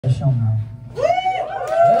Show now.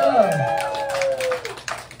 Yeah.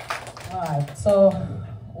 Alright, so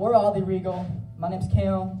we're all the Regal. My name's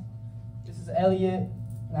Cam. This is Elliot,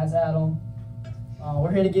 and that's Adam.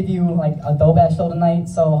 We're here to give you like a dope ass show tonight,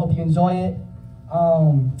 so I hope you enjoy it.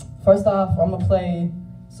 First off, I'm gonna play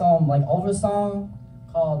some like older song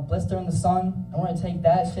called "Blister in the Sun." I want to take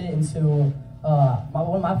that shit into one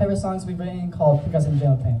of my favorite songs we've written called "Pick Us in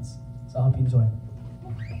Pajama Pants." So I hope you enjoy it.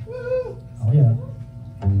 Oh yeah.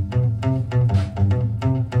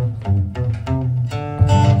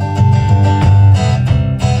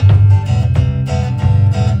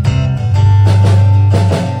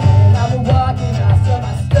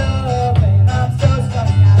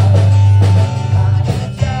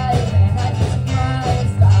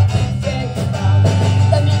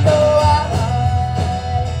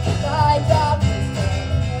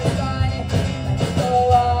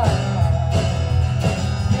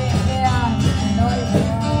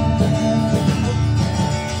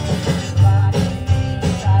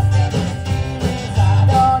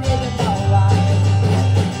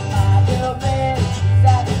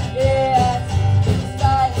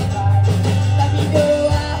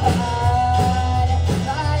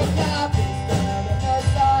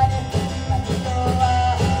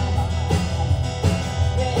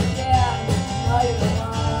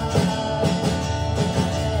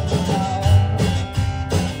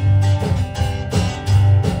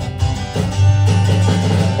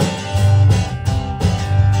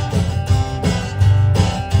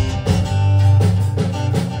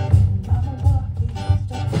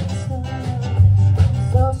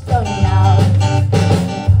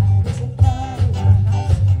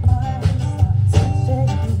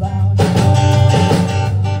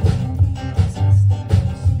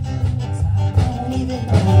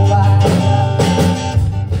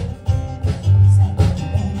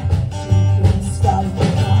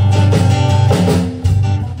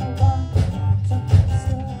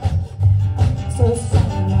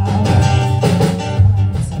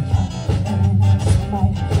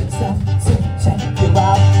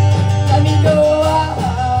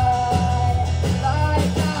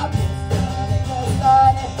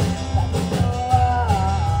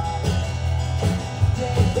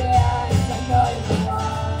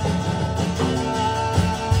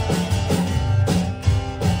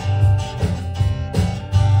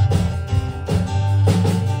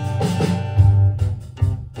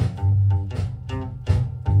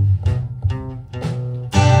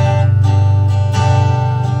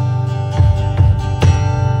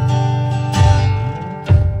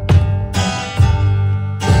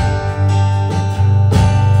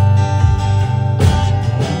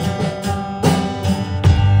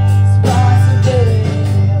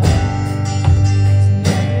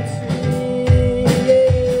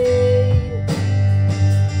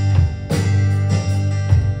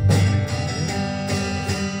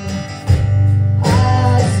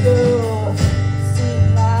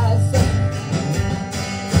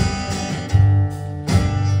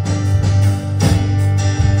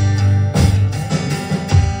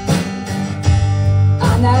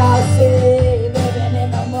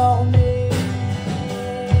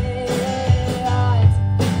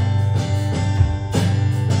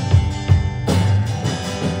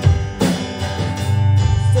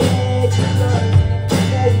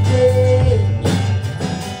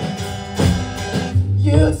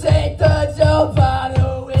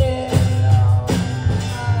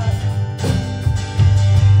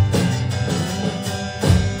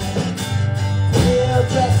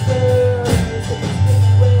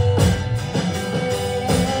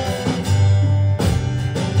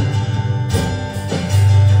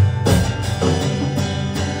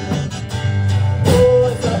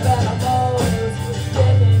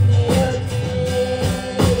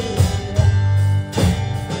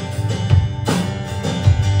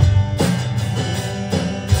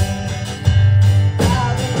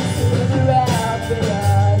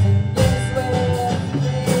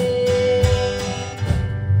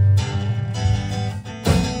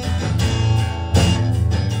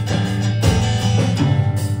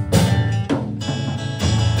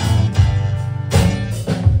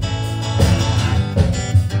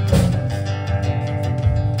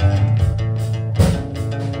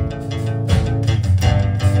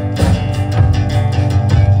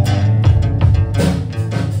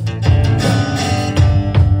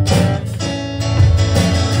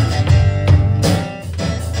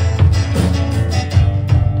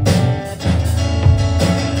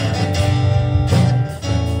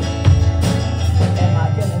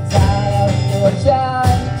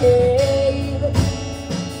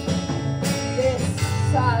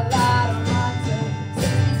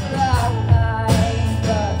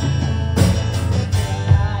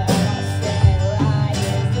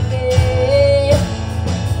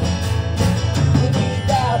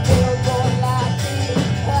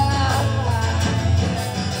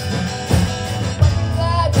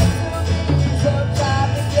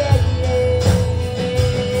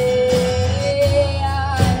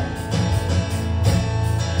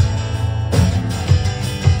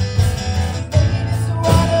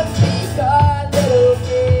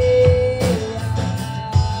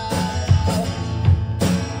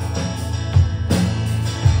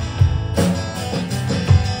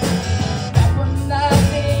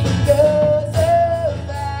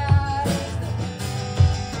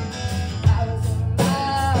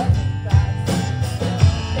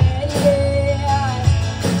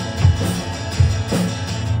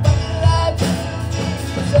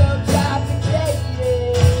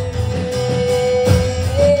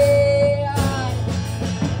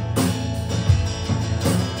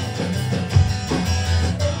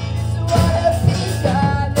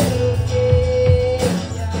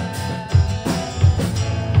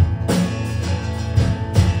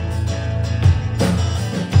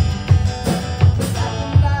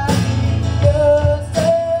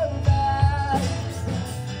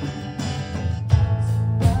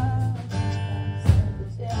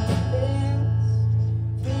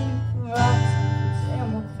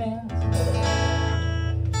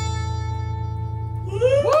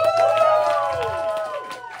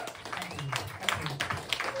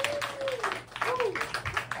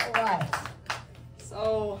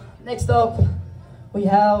 next up, we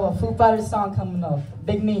have a Foo Fighters song coming up,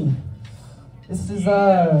 Big Me. This is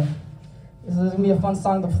gonna be a fun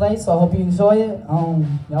song to play, so I hope you enjoy it.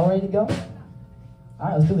 Y'all ready to go? All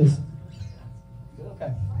right, let's do this.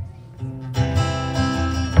 Okay.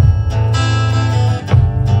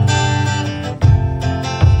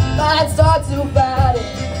 Let's talk about it.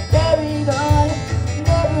 Carried on,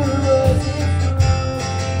 never was it true.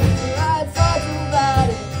 Let's talk about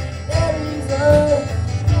it. There is a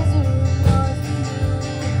misery on you.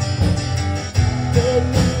 Let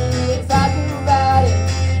me talk about it.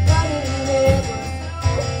 Running it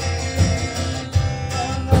was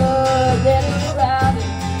true. Getting around it,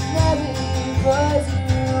 never was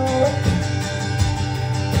you.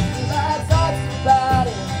 Let's talk about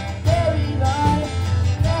it. Carried on,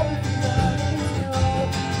 never was it true.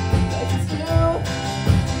 It's you.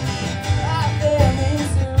 I've been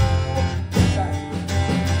into.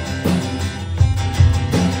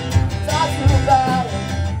 Talk about it.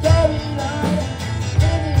 Carried on,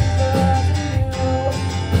 never was you.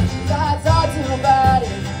 Let's talk about it.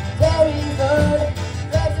 Very good.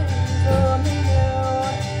 Let's do me new.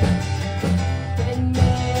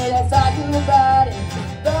 Let's talk about it.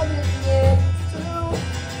 Don't be scared. It's true.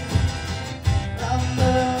 I'm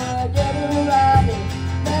getting around it.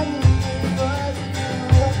 Never was you.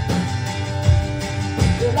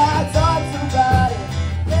 Let's talk about it.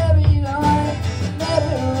 Very hard.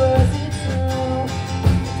 Never was it true.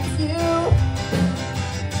 It's you.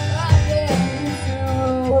 I've been into.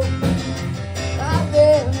 I've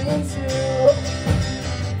been into.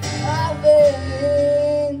 I've been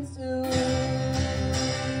into.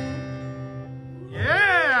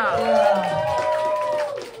 Yeah!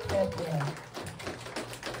 Heck yeah.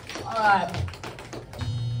 All right.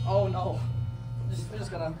 Oh no. We're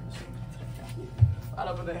just gonna right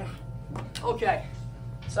over there. Okay.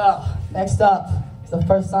 So next up is the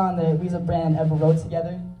first song that we as a band ever wrote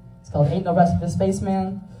together. It's called "Ain't No Rest for the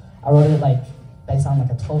Spaceman." I wrote it like based on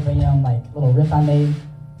like a 12 a.m. like little riff I made.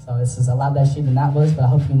 So this is a lot less shit than that was, but I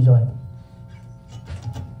hope you enjoy it.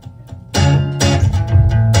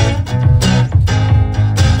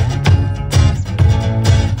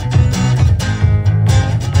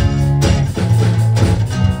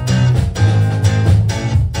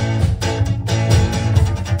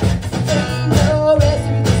 Ain't no rest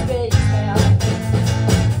for the spaceman.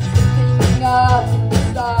 Sitting up in the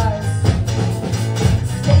stars.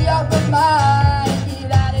 Stay off of mine,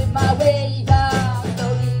 get out of my way. I'm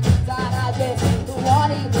slowly inside, I just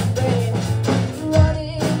wanted to break.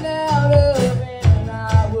 Running out of it,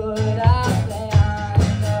 now would I planned.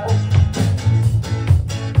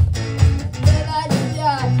 Then I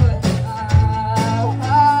got, but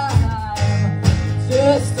I'm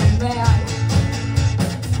just a man.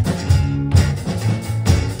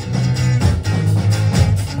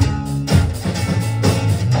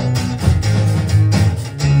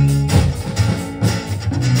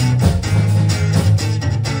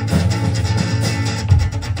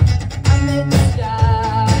 I'm in the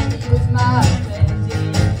sky, he was my friend. He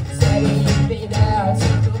said he'd be there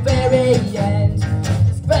till the very end.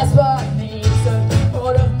 His grasp on me took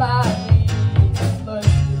hold of my knees. Look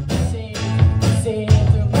through the sea, see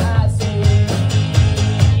through my seas.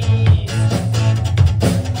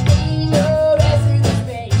 Ain't no rest for the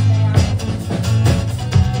spaceman.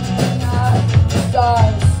 Not the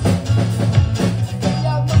stars. Stay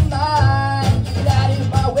off my mind, get out of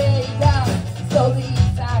my way. Down slowly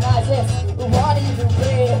inside, I just wanted to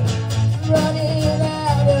breathe. Running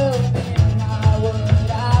out of it, now would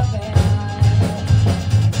I plan?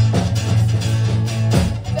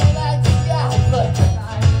 Felt like a god, but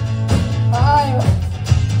I'm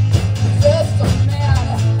just a man.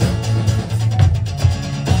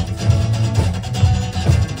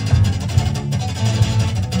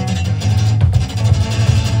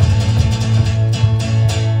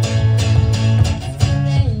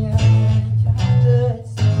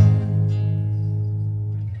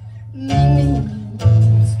 Maybe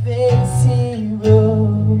spacey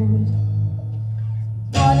road.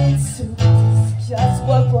 Wanted to discuss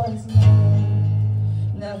what was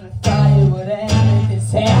made. Never thought it would end with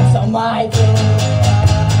his hands on my door.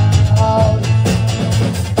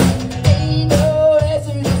 Ain't no rest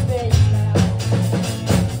for the spaceman.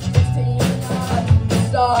 16 on the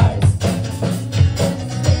stars.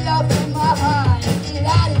 Stay up in my mind, get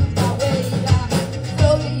out of my way. I'm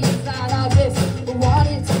slowly inside, I just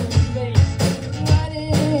wanted to make.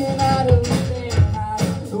 Running out of it,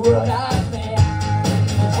 what I found.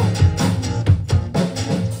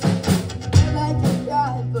 Like a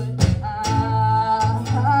god, but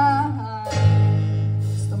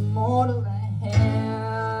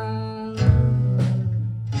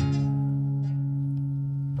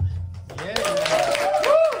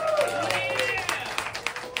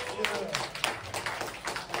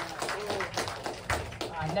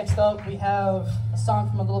Next up, we have a song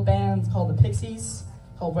from a little band called the Pixies,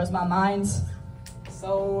 called Where's My Mind.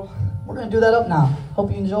 So we're gonna do that up now.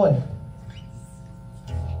 Hope you enjoy it.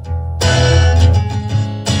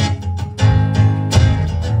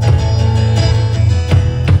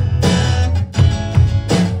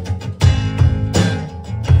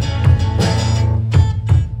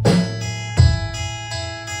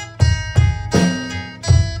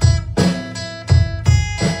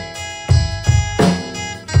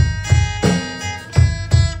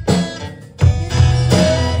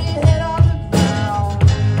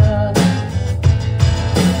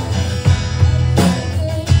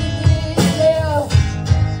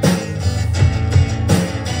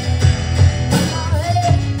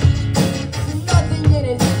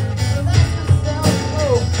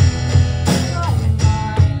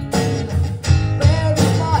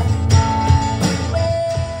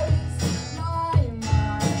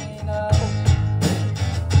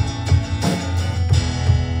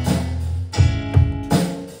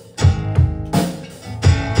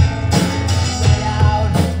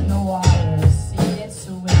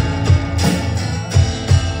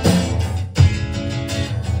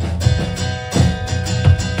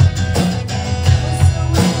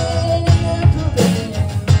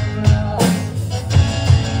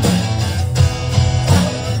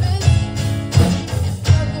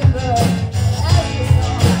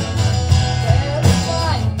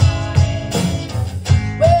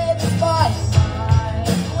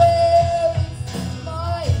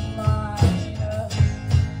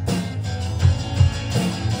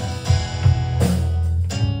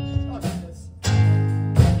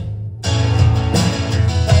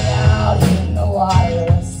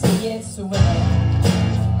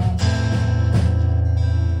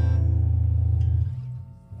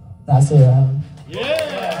 That's it. Yeah.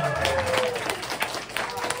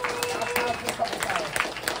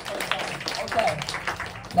 Okay.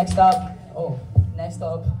 Next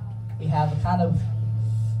up, we have a kind of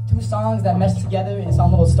two songs that mesh together in its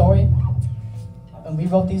own little story. And we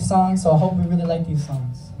wrote these songs, so I hope we really like these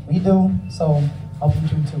songs. We do, so I hope you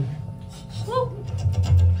do too.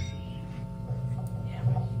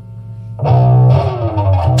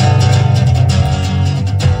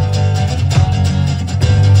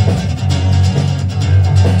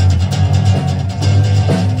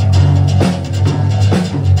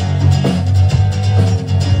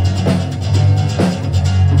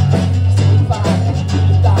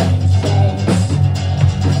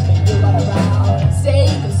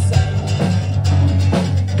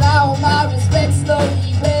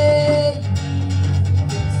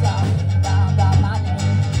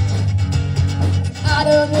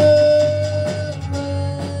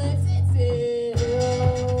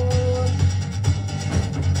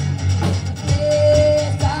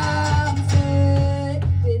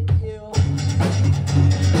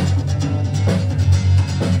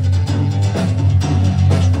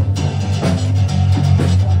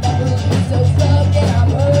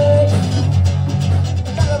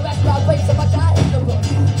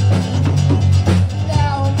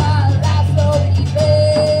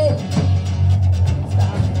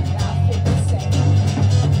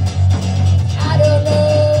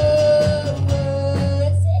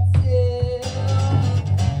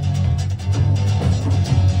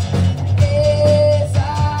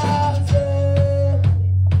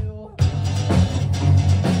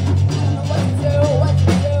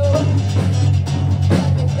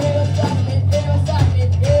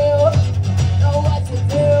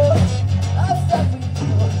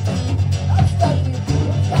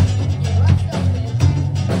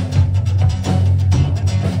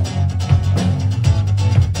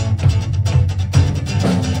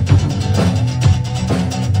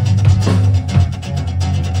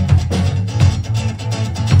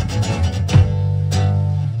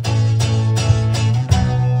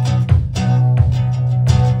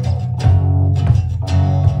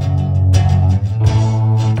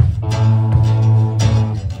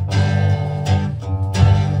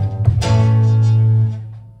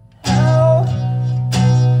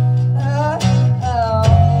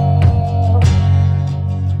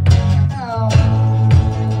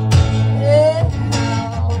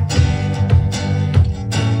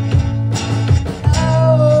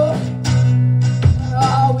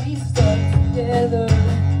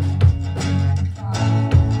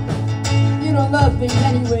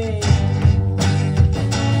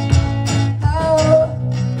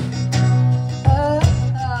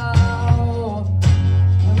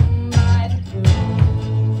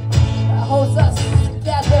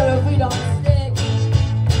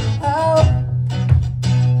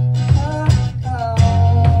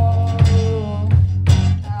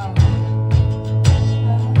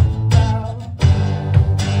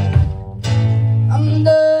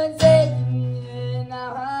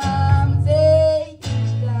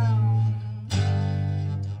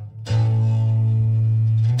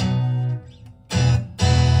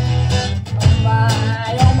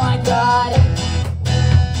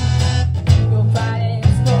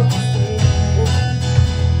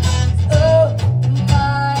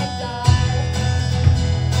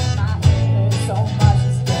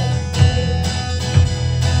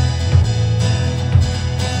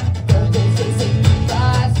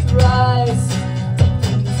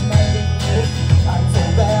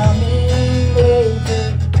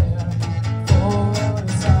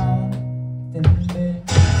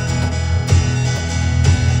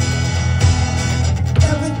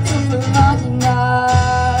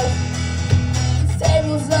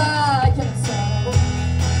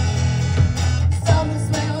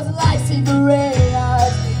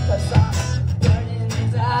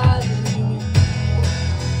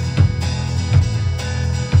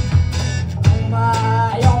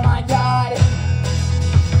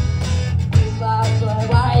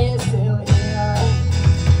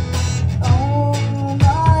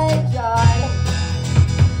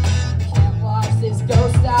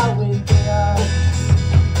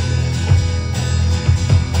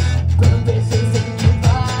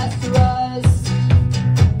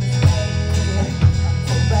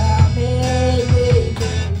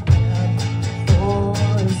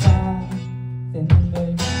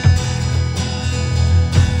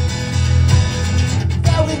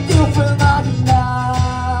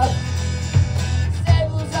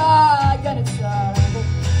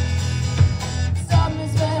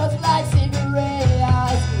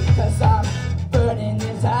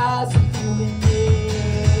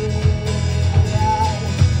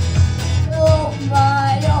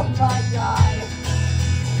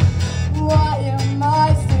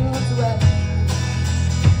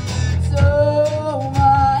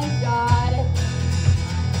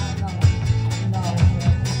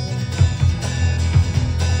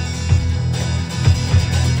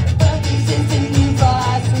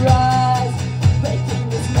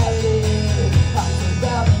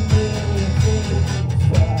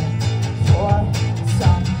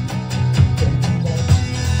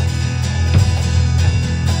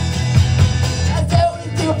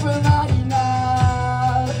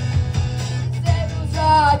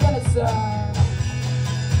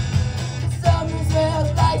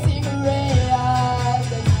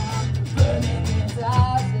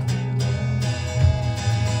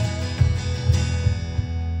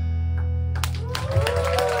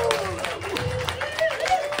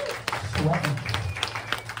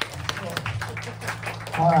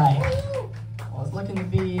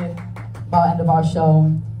 about the end of our show,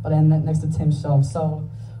 but then next to Tim's show. So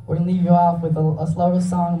we're gonna leave you off with a slower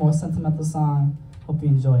song, a more sentimental song. Hope you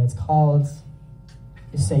enjoy it. It's called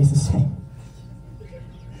It Stays the Same.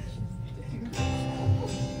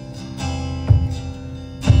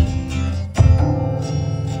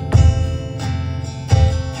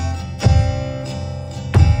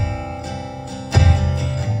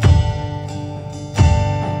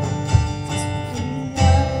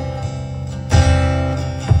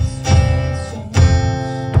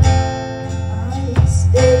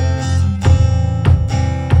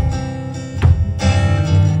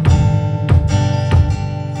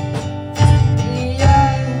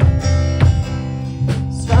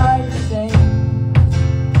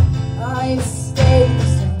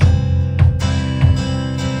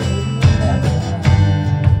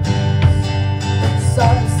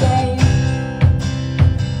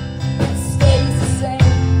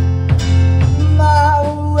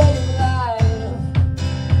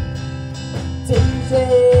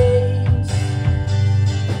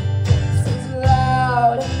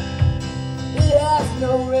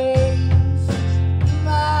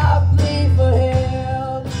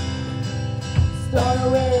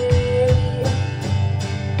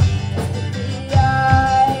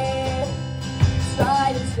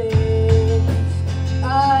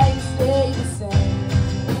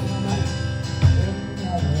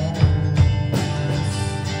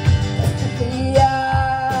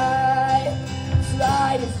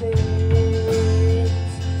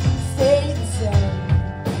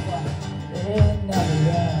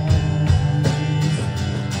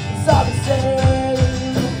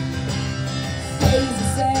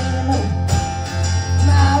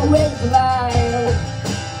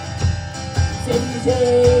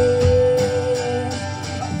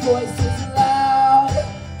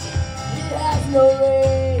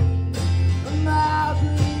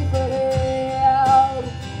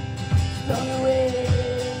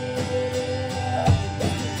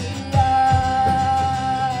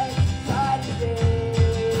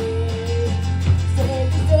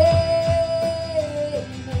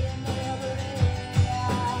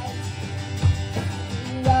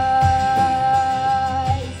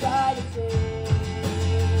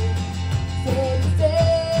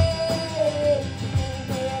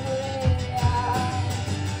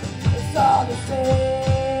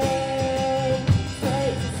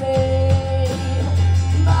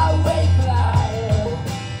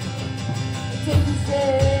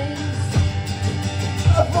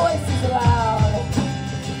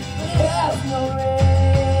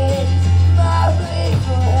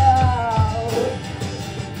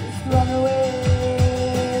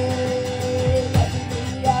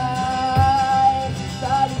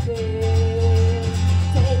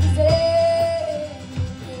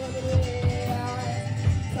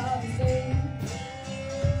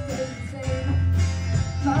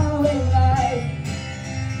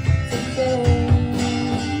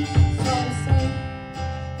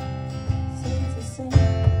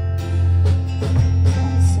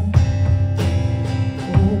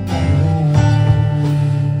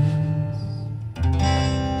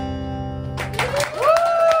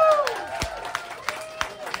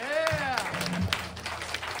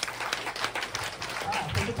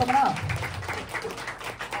 Coming up.